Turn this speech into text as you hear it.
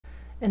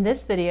In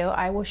this video,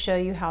 I will show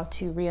you how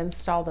to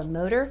reinstall the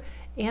motor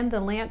and the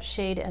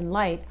lampshade and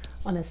light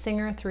on the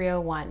Singer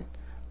 301.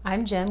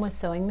 I'm Jen with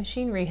Sewing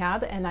Machine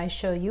Rehab, and I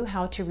show you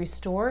how to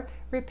restore,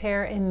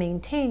 repair, and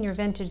maintain your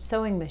vintage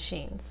sewing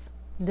machines.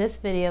 This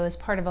video is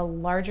part of a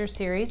larger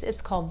series.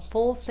 It's called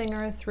Full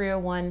Singer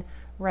 301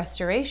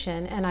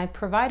 Restoration, and I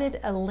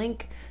provided a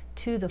link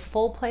to the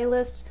full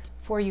playlist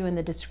for you in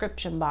the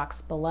description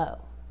box below.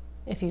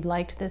 If you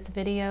liked this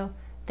video,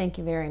 thank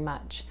you very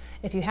much.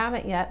 If you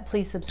haven't yet,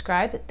 please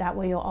subscribe. That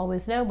way you'll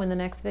always know when the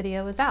next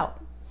video is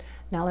out.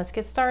 Now let's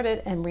get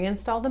started and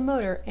reinstall the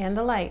motor and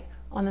the light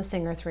on the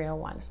Singer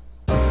 301.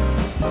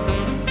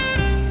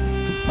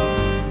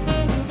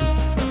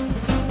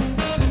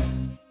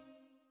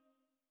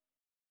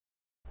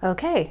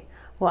 Okay,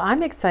 well,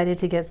 I'm excited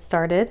to get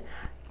started.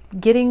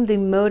 Getting the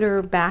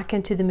motor back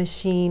into the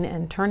machine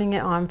and turning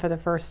it on for the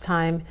first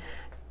time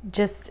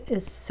just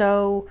is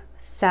so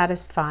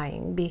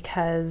satisfying,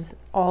 because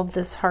all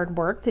this hard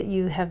work that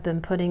you have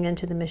been putting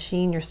into the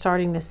machine, you're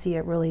starting to see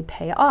it really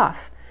pay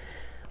off.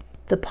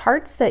 The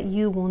parts that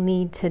you will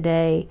need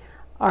today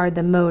are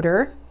the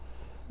motor,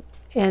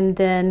 and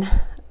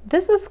then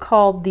this is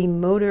called the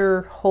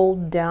motor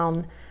hold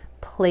down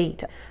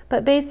plate,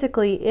 but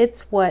basically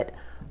it's what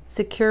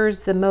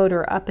secures the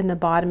motor up in the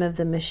bottom of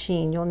the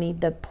machine. You'll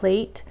need the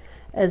plate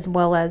as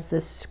well as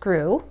the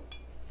screw.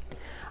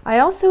 I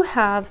also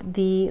have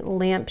the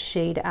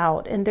lampshade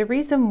out, and the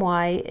reason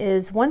why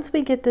is once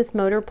we get this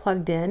motor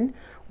plugged in,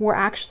 we're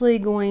actually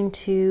going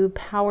to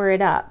power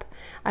it up.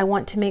 I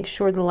want to make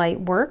sure the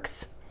light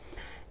works.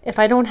 If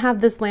I don't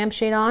have this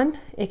lampshade on,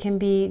 it can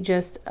be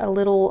just a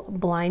little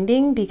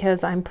blinding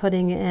because I'm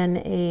putting in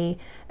a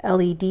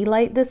LED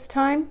light this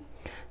time.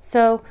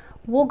 So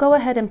we'll go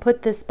ahead and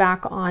put this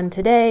back on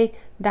today.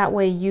 That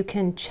way you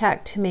can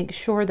check to make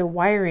sure the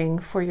wiring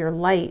for your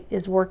light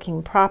is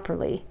working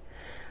properly.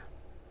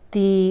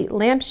 The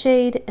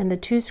lampshade and the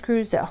two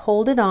screws that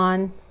hold it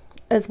on,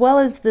 as well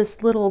as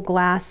this little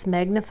glass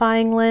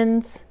magnifying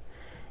lens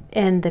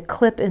and the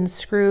clip and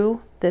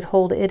screw that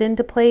hold it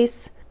into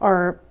place,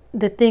 are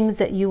the things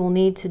that you will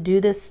need to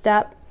do this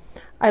step.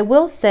 I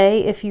will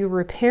say, if you're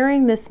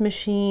repairing this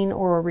machine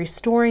or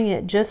restoring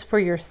it just for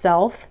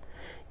yourself,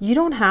 you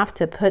don't have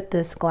to put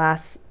this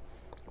glass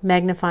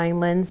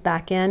magnifying lens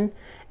back in.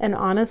 And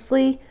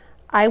honestly,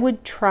 I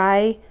would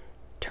try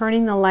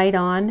turning the light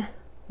on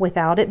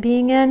without it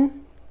being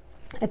in.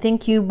 I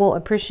think you will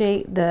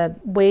appreciate the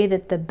way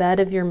that the bed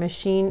of your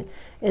machine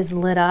is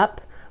lit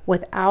up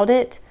without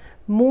it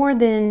more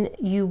than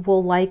you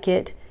will like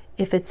it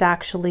if it's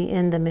actually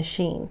in the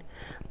machine.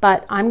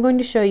 But I'm going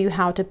to show you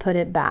how to put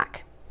it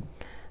back.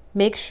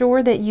 Make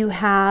sure that you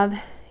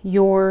have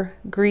your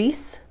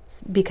grease,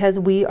 because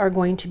we are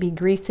going to be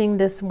greasing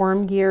this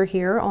worm gear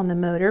here on the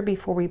motor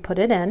before we put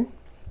it in.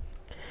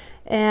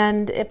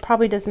 And it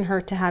probably doesn't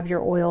hurt to have your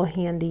oil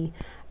handy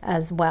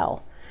as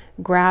well.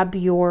 Grab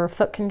your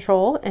foot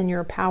control and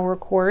your power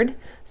cord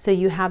so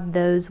you have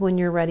those when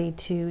you're ready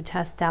to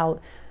test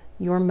out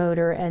your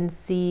motor and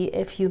see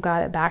if you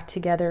got it back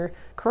together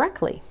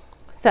correctly.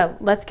 So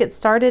let's get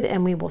started,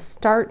 and we will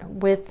start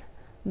with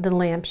the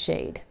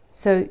lampshade.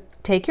 So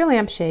take your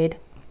lampshade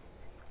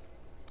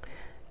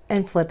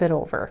and flip it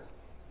over.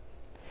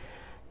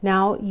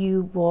 Now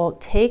you will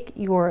take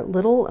your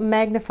little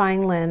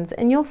magnifying lens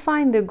and you'll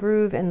find the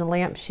groove in the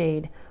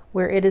lampshade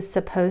where it is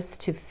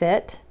supposed to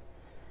fit.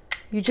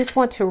 You just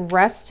want to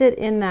rest it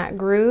in that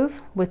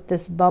groove with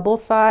this bubble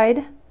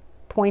side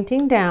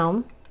pointing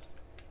down.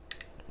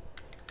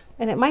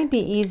 And it might be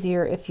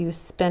easier if you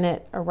spin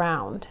it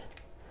around.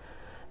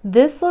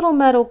 This little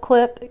metal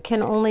clip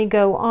can only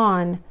go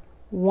on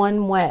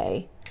one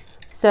way.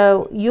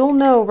 So you'll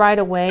know right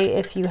away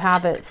if you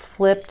have it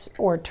flipped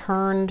or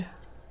turned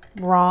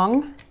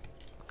wrong.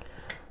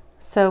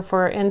 So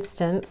for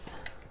instance,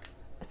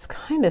 it's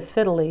kind of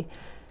fiddly.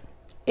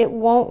 It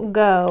won't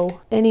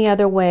go any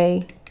other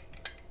way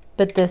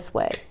but this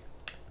way.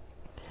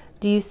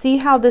 Do you see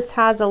how this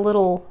has a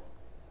little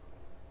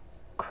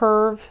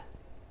curve?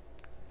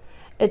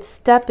 It's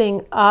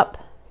stepping up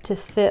to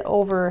fit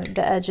over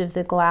the edge of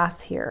the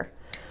glass here.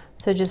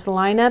 So just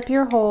line up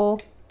your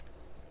hole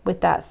with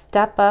that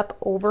step up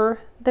over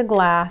the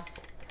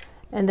glass,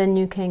 and then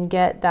you can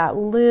get that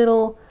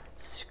little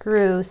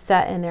screw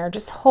set in there.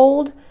 Just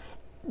hold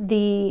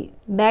the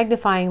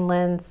magnifying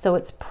lens so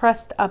it's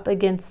pressed up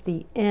against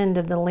the end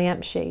of the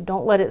lampshade.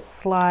 Don't let it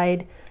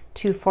slide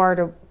too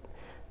far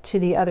to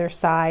the other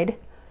side,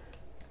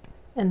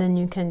 and then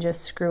you can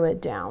just screw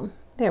it down.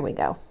 There we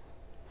go.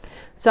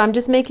 So I'm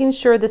just making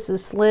sure this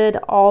is slid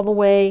all the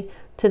way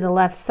to the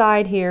left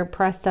side here,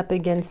 pressed up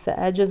against the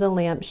edge of the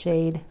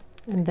lampshade,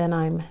 and then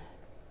I'm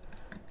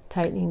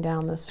tightening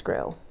down the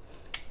screw.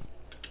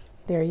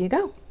 There you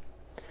go.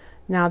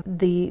 Now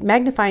the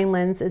magnifying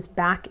lens is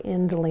back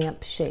in the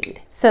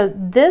lampshade. So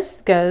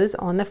this goes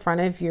on the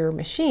front of your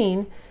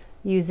machine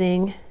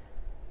using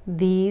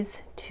these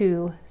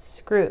two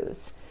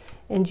screws,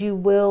 and you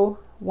will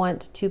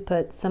want to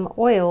put some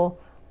oil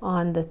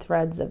on the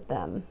threads of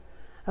them.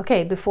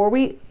 Okay, before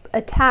we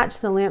attach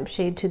the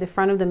lampshade to the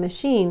front of the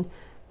machine,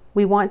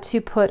 we want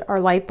to put our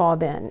light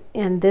bulb in.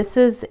 And this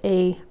is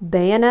a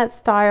bayonet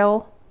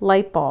style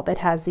light bulb. It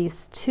has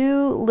these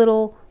two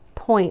little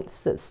points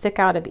that stick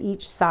out of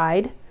each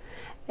side,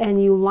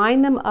 and you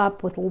line them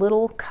up with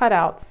little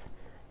cutouts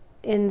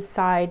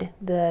inside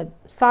the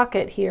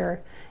socket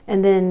here,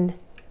 and then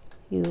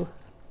you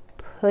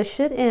push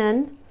it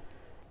in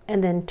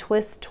and then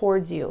twist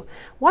towards you.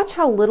 Watch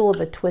how little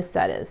of a twist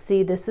that is.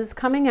 See, this is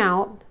coming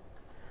out,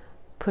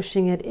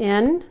 pushing it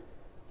in.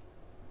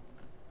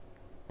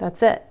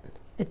 That's it.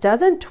 It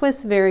doesn't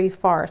twist very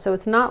far, so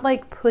it's not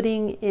like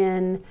putting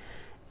in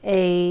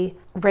a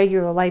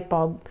regular light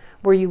bulb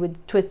where you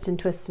would twist and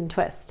twist and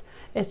twist.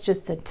 It's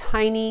just a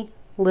tiny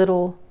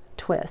little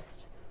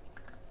twist,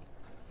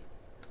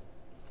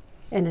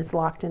 and it's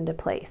locked into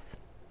place.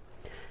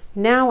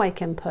 Now I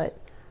can put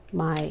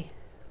my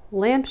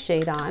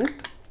lampshade on,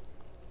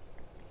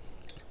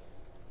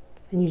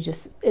 and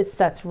it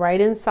sets right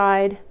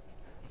inside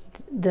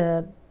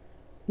the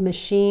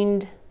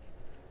machined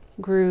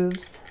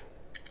grooves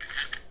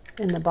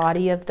in the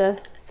body of the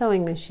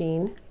sewing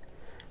machine,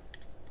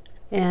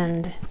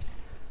 and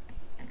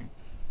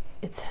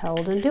it's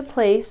held into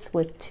place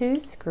with 2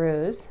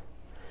 screws.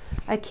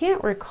 I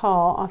can't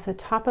recall off the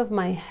top of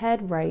my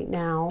head right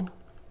now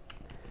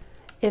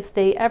if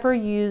they ever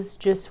use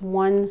just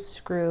 1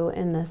 screw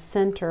in the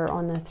center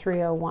on the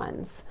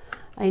 301s.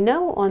 I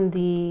know on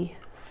the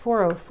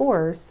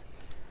 404s,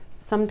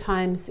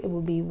 sometimes it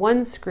will be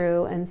 1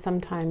 screw and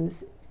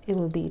sometimes it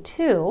will be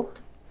 2.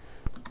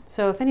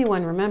 So if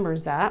anyone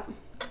remembers that,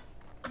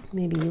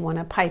 maybe you want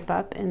to pipe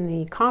up in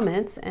the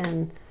comments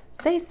and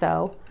say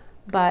so.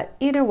 But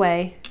either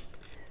way,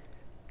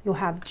 you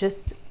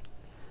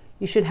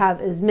should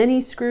have as many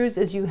screws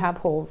as you have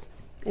holes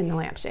in the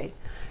lampshade.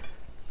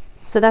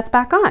 So that's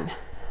back on.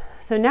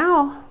 So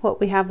now what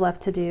we have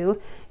left to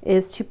do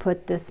is to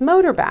put this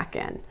motor back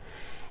in.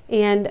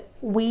 And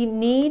we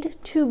need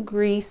to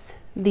grease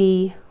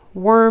the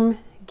worm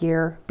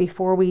gear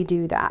before we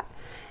do that.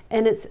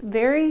 And it's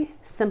very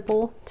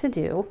simple to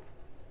do.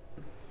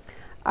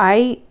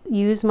 I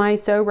use my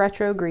So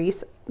Retro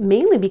grease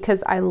mainly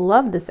because I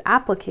love this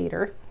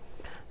applicator.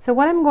 So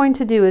what I'm going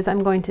to do is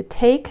I'm going to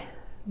take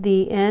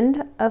the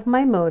end of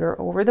my motor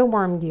over the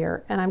worm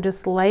gear, and I'm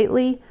just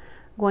lightly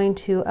going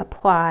to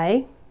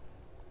apply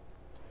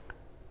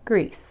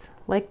grease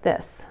like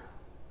this.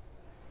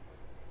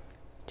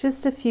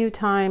 Just a few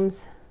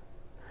times.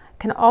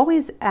 I can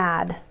always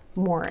add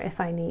more if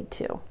I need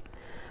to.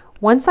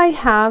 Once I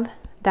have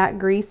that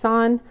grease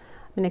on, I'm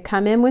going to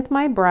come in with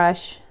my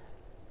brush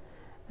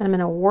and I'm going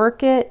to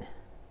work it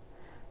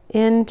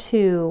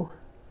into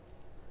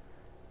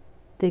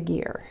the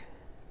gear.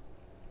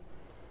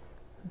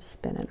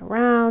 Spin it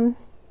around.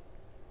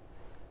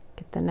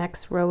 Get the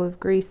next row of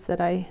grease that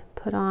I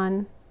put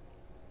on.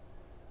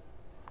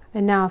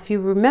 And now if you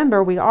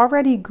remember, we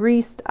already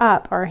greased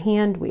up our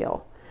hand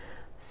wheel,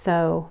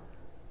 so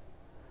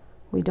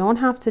we don't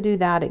have to do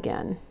that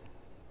again.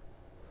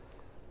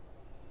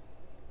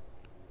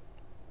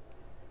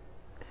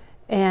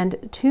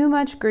 And too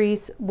much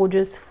grease will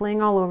just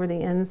fling all over the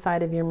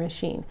inside of your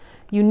machine.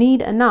 You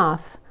need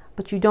enough,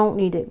 but you don't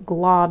need it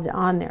globbed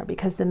on there,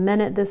 because the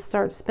minute this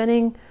starts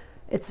spinning,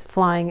 it's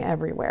flying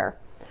everywhere.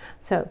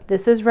 So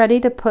this is ready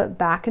to put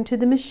back into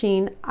the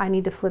machine. I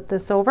need to flip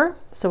this over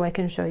so I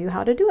can show you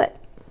how to do it.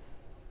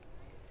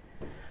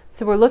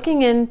 So we're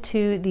looking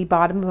into the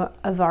bottom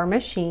of our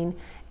machine,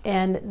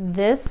 and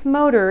this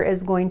motor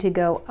is going to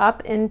go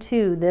up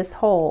into this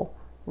hole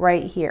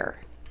right here.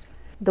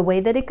 The way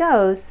that it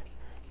goes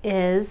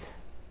is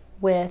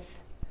with,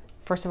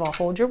 first of all,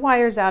 hold your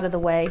wires out of the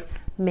way.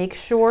 Make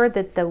sure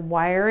that the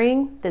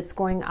wiring that's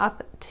going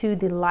up to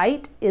the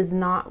light is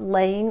not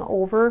laying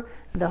over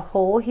the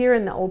hole here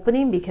in the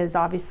opening, because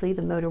obviously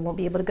the motor won't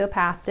be able to go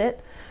past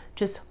it.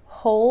 Just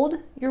hold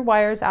your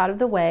wires out of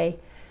the way,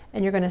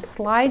 and you're going to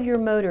slide your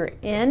motor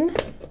in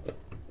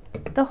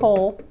the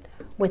hole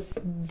with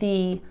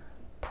the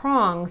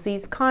prongs,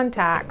 these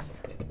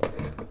contacts,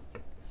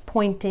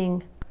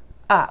 pointing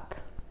up.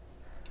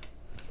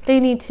 They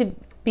need to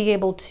be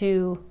able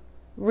to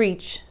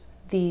reach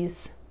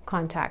these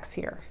contacts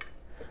here.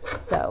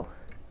 So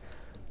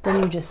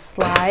then you just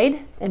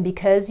slide, and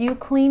because you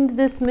cleaned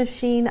this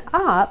machine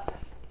up,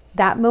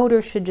 that motor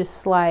should just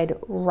slide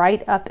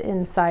right up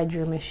inside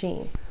your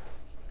machine,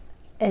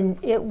 and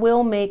it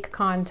will make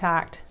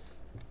contact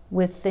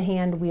with the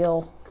hand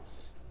wheel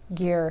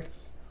gear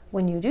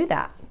when you do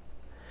that.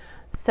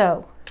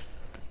 So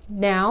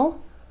now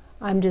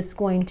I'm just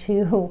going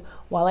to,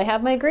 while I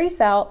have my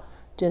grease out,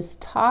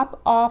 just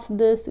top off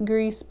this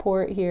grease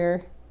port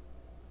here.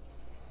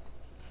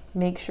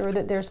 Make sure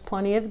that there's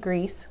plenty of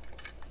grease.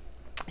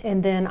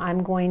 And then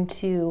I'm going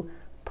to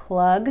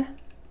plug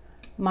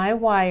my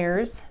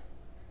wires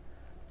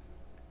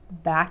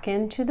back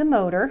into the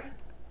motor.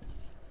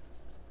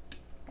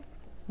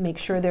 Make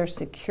sure they're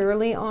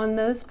securely on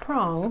those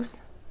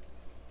prongs.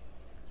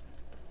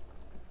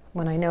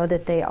 When I know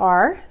that they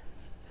are,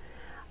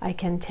 I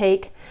can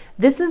take,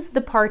 this is the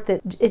part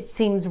that it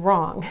seems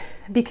wrong,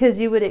 because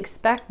you would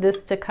expect this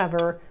to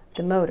cover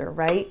the motor,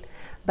 right?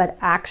 but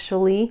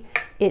actually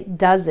it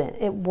doesn't.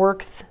 It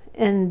works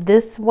in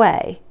this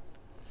way.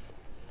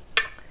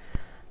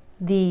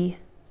 The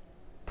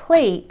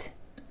plate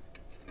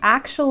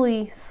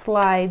actually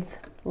slides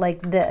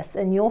like this,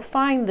 and you'll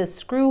find the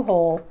screw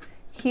hole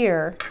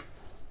here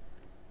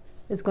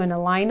is going to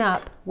line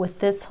up with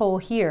this hole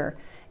here,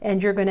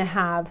 and you're going to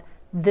have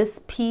this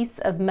piece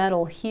of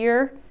metal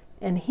here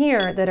and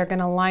here that are going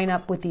to line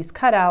up with these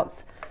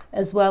cutouts,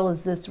 as well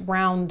as this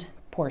round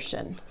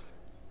portion.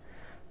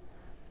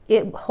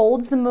 It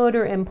holds the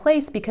motor in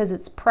place because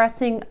it's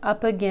pressing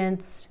up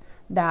against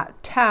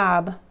that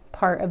tab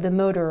part of the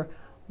motor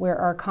where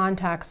our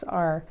contacts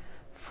are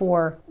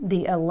for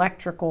the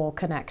electrical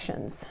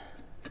connections.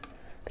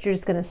 But you're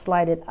just going to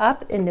slide it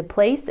up into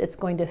place. It's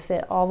going to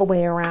fit all the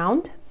way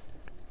around.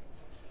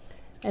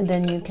 And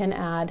then you can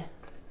add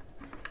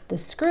the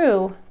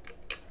screw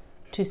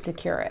to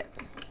secure it.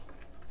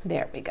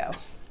 There we go.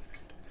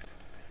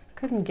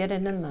 Couldn't get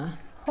it in the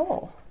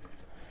hole.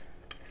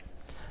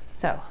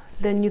 So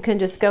then you can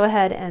just go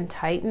ahead and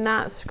tighten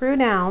that screw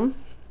down.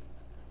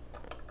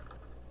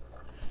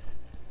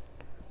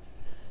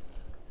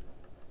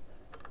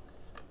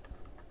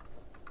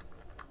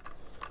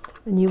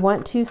 And you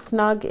want to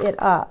snug it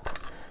up.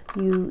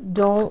 You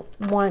don't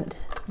want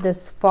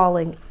this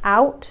falling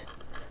out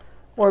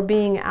or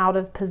being out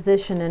of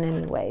position in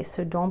any way.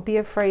 So don't be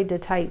afraid to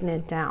tighten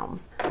it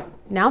down.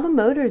 Now the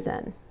motor's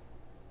in.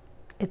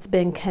 It's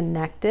been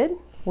connected.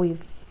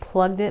 We've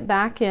plugged it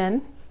back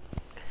in.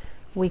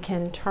 We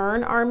can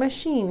turn our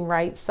machine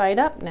right side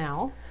up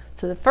now.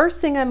 So the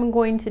first thing I'm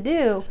going to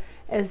do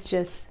is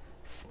just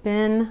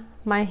spin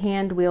my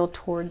hand wheel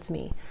towards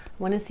me.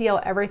 I want to see how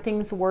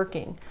everything's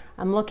working.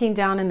 I'm looking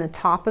down in the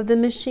top of the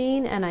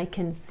machine and I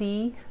can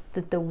see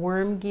that the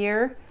worm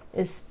gear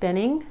is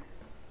spinning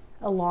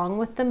along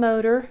with the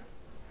motor.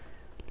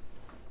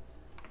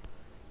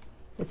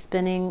 It's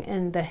spinning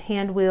and the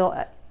hand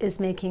wheel is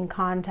making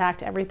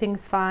contact.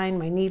 Everything's fine.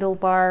 My needle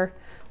bar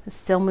is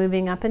still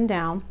moving up and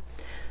down.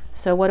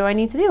 So what do I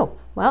need to do?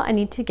 Well, I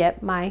need to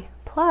get my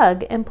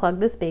plug and plug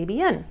this baby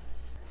in.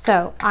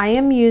 So I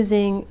am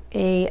using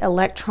a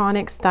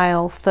electronic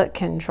style foot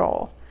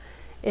control.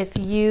 If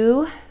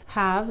you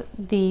have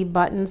the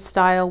button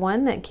style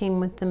one that came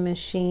with the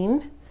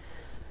machine,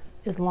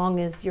 as long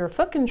as your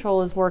foot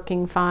control is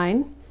working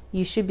fine,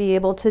 you should be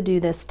able to do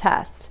this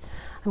test.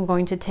 I'm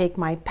going to take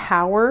my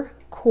power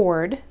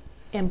cord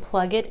and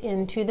plug it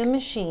into the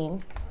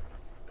machine,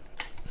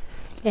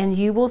 and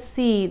you will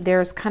see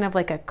there's kind of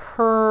like a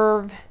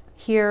curve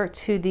here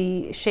to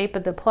the shape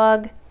of the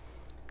plug.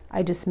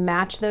 I just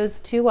match those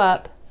two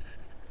up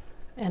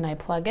and I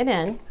plug it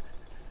in.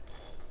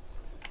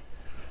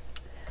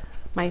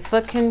 My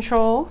foot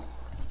control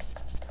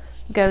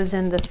goes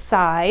in the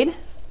side.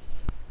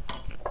 I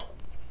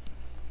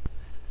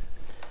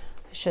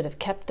should have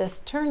kept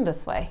this turned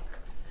this way.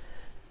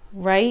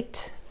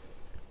 Right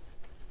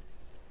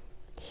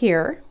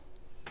here.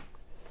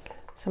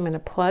 So I'm going to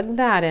plug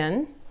that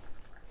in.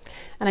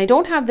 And I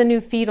don't have the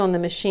new feet on the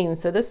machine,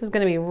 so this is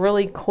going to be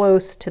really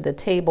close to the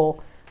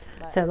table.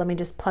 So let me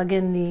just plug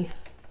in the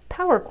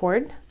power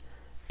cord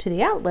to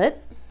the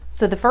outlet.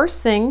 So the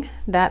first thing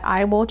that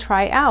I will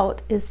try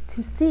out is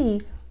to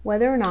see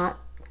whether or not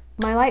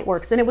my light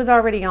works. And it was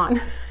already on.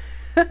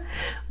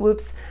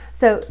 Whoops.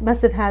 So it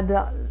must have had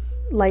the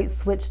light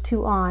switch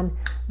to on,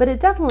 but it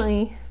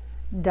definitely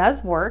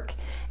does work.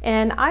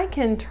 And I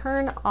can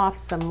turn off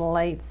some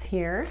lights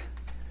here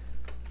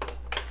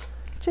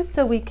just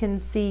so we can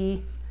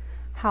see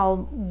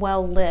how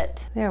well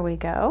lit. There we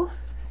go.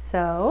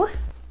 So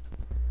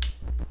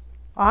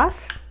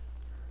off,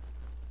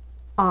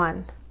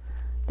 on.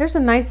 There's a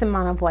nice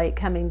amount of light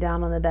coming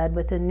down on the bed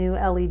with a new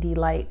LED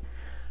light.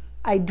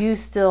 I do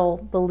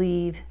still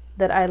believe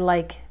that I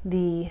like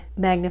the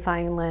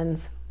magnifying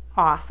lens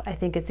off. I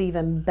think it's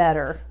even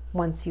better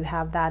once you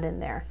have that in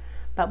there.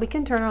 But we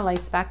can turn our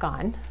lights back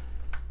on,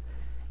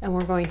 and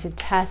we're going to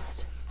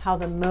test how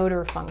the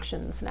motor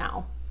functions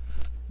now.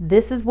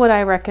 This is what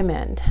I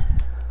recommend.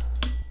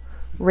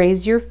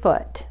 Raise your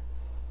foot,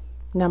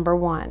 number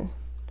one,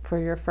 for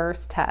your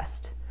first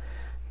test.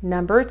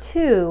 Number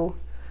two,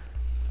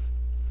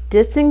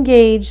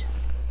 disengage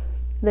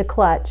the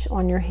clutch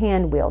on your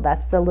hand wheel.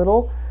 That's the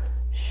little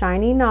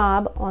shiny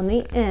knob on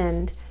the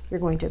end. You're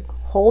going to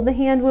hold the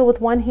hand wheel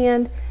with one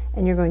hand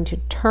and you're going to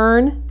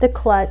turn the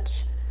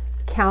clutch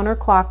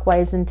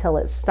counterclockwise until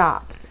it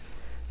stops.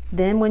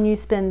 Then when you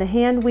spin the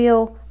hand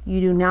wheel, you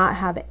do not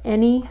have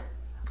any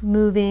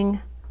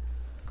moving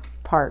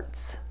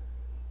parts.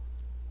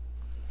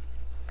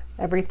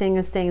 Everything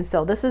is staying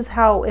still. This is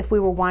how, if we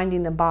were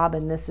winding the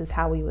bobbin, this is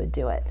how we would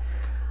do it.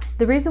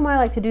 The reason why I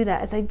like to do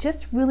that is I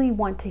just really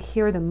want to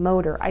hear the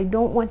motor. I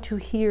don't want to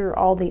hear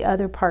all the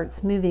other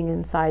parts moving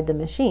inside the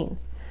machine.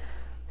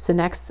 So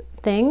next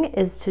thing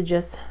is to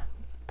just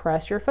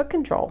press your foot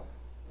control.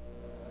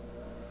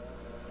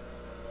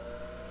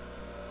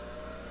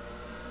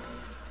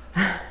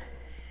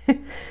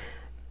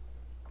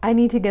 I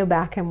need to go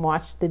back and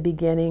watch the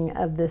beginning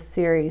of this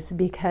series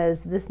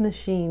because this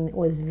machine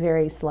was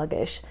very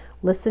sluggish.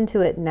 Listen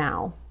to it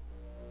now.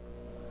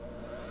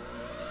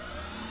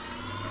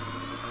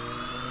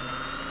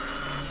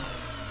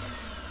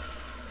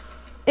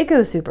 it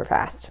goes super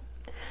fast.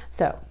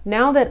 So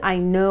now that I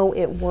know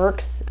it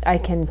works, I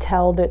can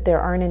tell that there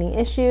aren't any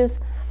issues.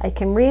 I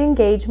can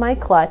re-engage my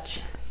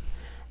clutch,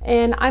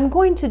 and I'm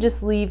going to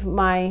just leave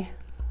my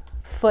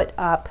foot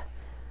up,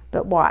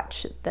 but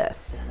watch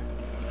this.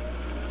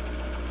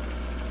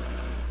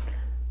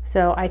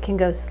 So I can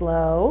go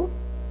slow.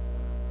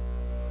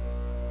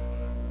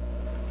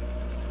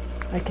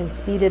 I can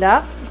speed it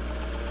up.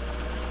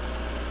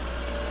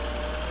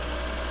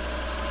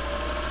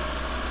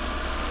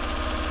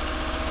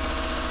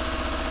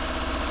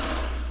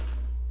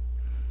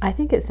 I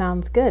think it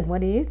sounds good.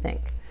 What do you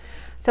think?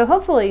 So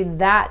hopefully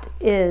that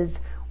is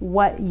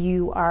what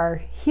you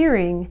are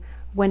hearing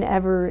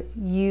whenever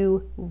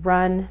you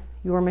run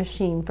your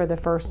machine for the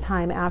first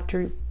time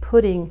after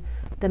putting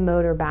the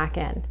motor back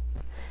in.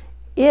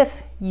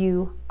 If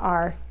you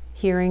are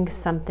hearing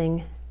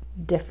something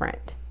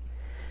different,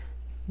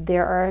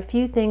 there are a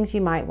few things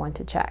you might want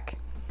to check.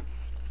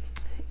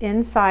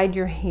 Inside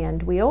your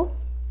hand wheel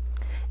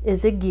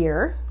is a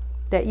gear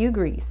that you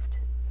greased.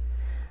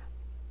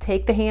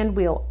 Take the hand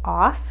wheel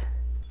off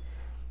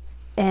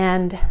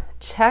and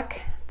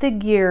check the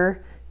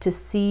gear to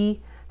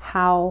see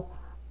how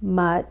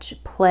much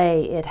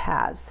play it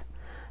has,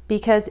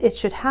 because it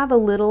should have a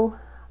little,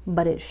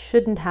 but it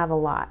shouldn't have a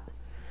lot.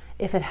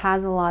 If it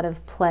has a lot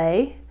of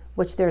play,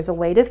 which there's a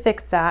way to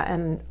fix that,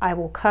 and I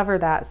will cover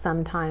that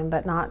sometime,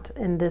 but not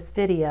in this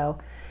video,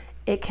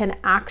 it can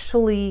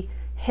actually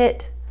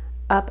hit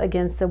up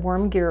against the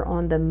worm gear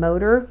on the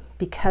motor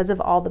because of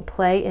all the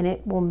play, and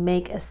it will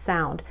make a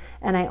sound.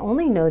 And I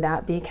only know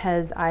that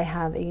because I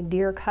have a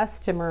dear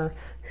customer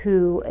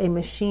who a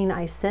machine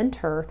I sent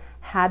her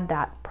had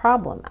that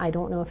problem. I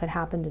don't know if it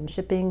happened in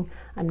shipping,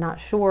 I'm not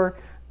sure,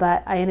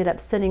 but I ended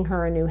up sending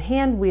her a new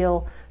hand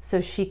wheel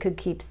so she could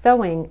keep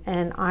sewing,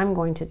 and I'm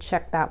going to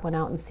check that one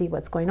out and see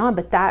what's going on.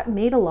 But that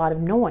made a lot of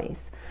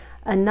noise.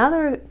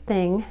 Another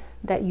thing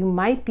that you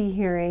might be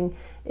hearing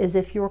is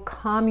if your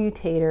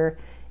commutator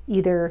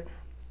either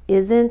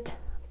isn't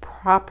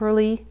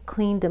properly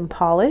cleaned and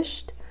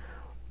polished,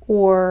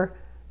 or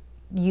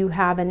you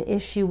have an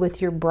issue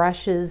with your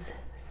brushes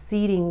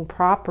seating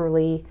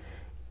properly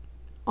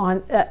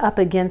on up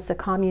against the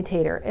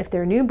commutator. If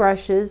they're new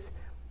brushes,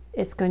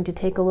 it's going to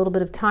take a little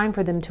bit of time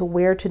for them to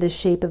wear to the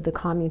shape of the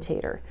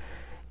commutator.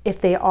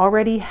 If they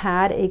already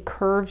had a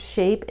curved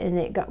shape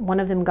and one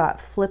of them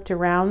got flipped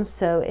around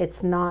so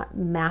it's not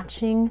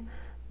matching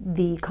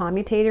the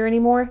commutator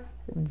anymore,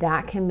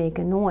 that can make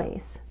a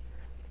noise.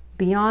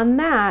 Beyond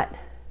that,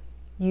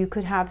 you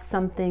could have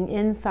something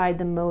inside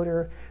the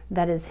motor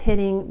that is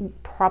hitting,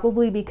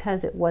 probably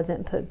because it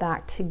wasn't put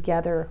back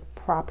together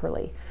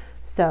properly.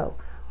 So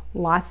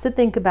lots to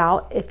think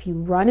about. If you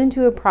run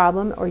into a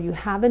problem or you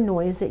have a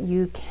noise that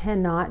you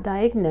cannot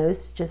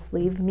diagnose, just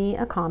leave me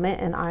a comment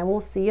and I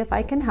will see if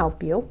I can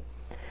help you.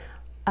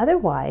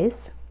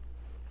 Otherwise,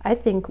 I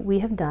think we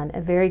have done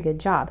a very good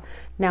job.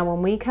 Now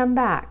when we come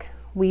back,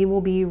 we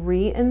will be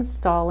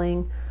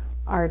reinstalling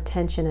our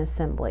tension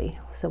assembly.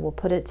 So we'll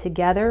put it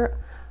together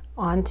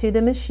onto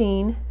the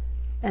machine,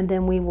 and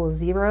then we will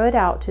zero it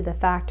out to the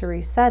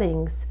factory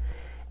settings,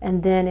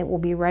 and then it will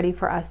be ready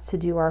for us to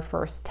do our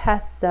first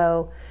test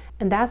sew,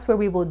 and that's where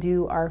we will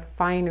do our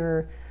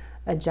finer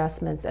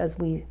adjustments as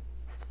we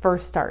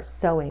first start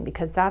sewing,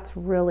 because that's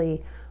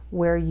really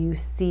where you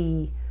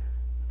see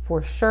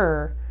for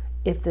sure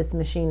if this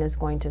machine is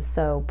going to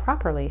sew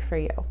properly for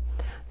you.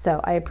 So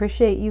I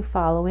appreciate you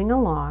following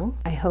along.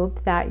 I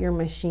hope that your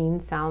machine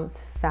sounds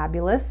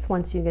fabulous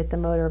once you get the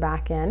motor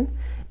back in,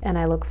 and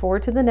I look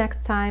forward to the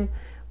next time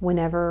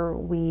whenever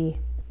we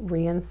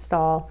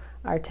reinstall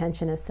our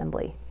tension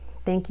assembly.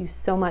 Thank you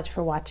so much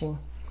for watching.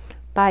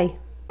 Bye.